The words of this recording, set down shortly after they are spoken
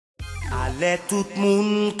Alright,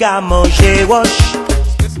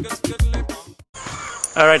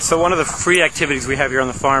 so one of the free activities we have here on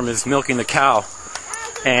the farm is milking the cow.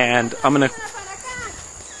 And I'm going to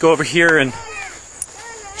go over here and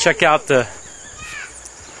check out the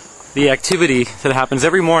activity that happens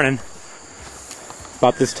every morning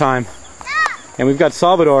about this time. And we've got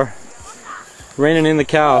Salvador reining in the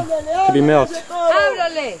cow to be milked.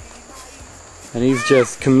 And he's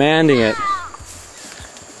just commanding it.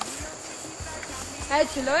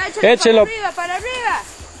 Échalo. Para arriba.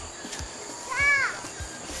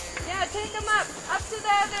 Yeah, take them up to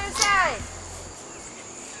the other side.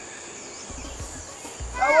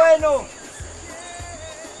 Bueno.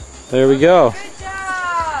 There we go. Good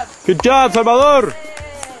job. Good job, Salvador.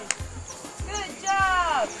 Good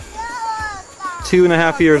job.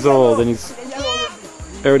 2.5 years old, and he's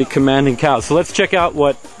already commanding cows. So let's check out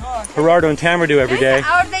what Gerardo and Tamara do every day. You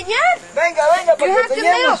have to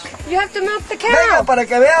milk. You have to milk the cow. Venga, para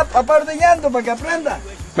que vea, papá ordeñando, para que aprenda.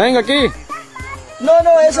 Venga aquí. No,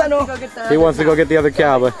 esa no. He wants to go get the other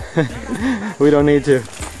cow, but we don't need to.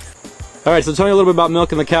 Alright, so tell me a little bit about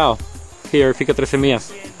milking the cow here at Finca Tres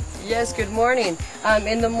Semillas. Yes, good morning.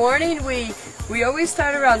 In the morning, we always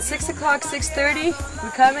start around 6 o'clock, 6:30. We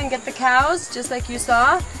come and get the cows, just like you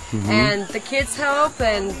saw. And the kids help,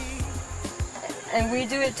 and we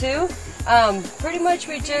do it too. Pretty much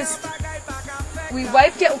we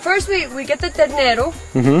wipe it. First we get the ternero,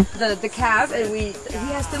 the calf, and he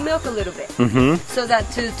has to milk a little bit, so that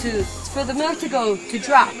for the milk to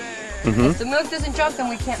drop. If the milk doesn't drop, then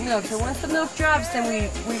we can't milk. So once the milk drops, then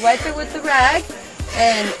we wipe it with the rag,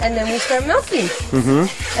 and then we start milking.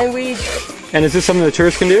 And is this something the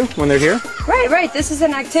tourists can do when they're here? Right. This is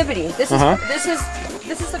an activity. This is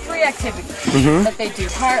a free activity that they do,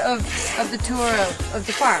 part of the tour of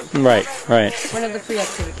the farm. Right. One of the free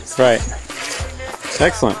activities. Right.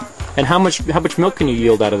 Excellent. And how much milk can you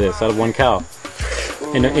yield out of this, out of one cow?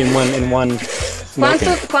 In one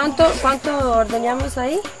milking? ¿Cuánto ordeñamos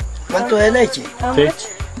ahí? ¿Cuánto de leche? How much?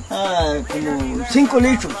 Como 5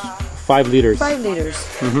 litros. 5 liters. 5 liters.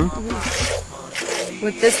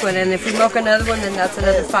 With this one, and if we milk another one, then that's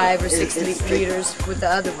another 5 or 6 liters with the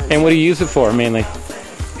other one. And what do you use it for, mainly?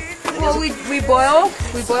 Well, we boil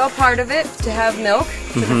part of it to have milk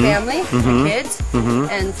for the family, for the kids,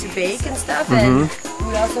 and to bake and stuff. And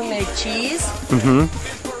we also make cheese, or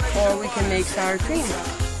we can make sour cream.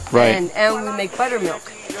 Right. And we make buttermilk.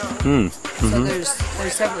 So there's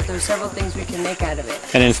several things we can make out of it.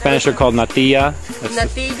 And in Spanish they're called natilla.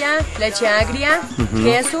 Natilla, leche agria,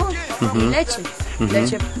 queso, y leche.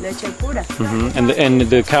 Leche pura. And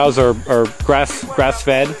the cows are grass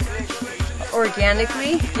fed.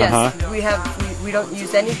 Organically, yes. We don't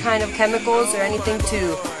use any kind of chemicals or anything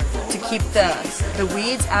to keep the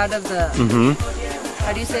weeds out of the.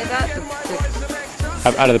 How do you say that?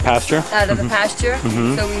 Out of the pasture. Out of the pasture.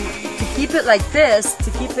 So to keep it like this,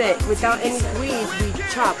 to keep it without any weeds, we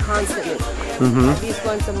chop constantly. At least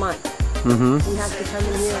once a month. We have to come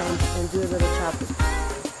in here and do a little chopping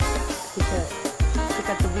to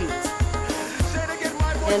cut the weeds.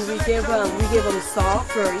 And we give them salt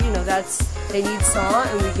for, they need salt,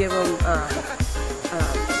 and we give them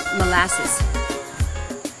molasses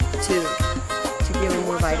to give them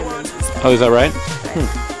more vitamins and stuff. Oh, is that right?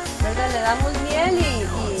 Le damos miel y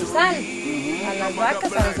sal a las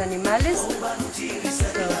vacas, a los animales. So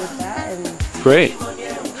with that, and great.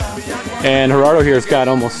 And Gerardo here has got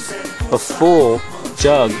almost a full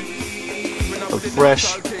jug of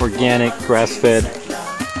fresh, organic, grass-fed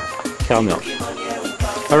cow milk.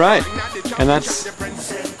 All right, and that's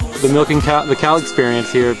the the cow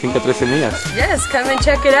experience here at Finca Tres Semillas. Yes, come and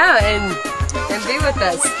check it out and be with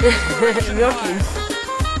us.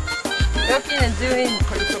 Milking and doing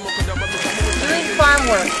farm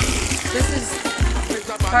work. This is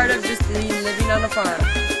part of just living on a farm.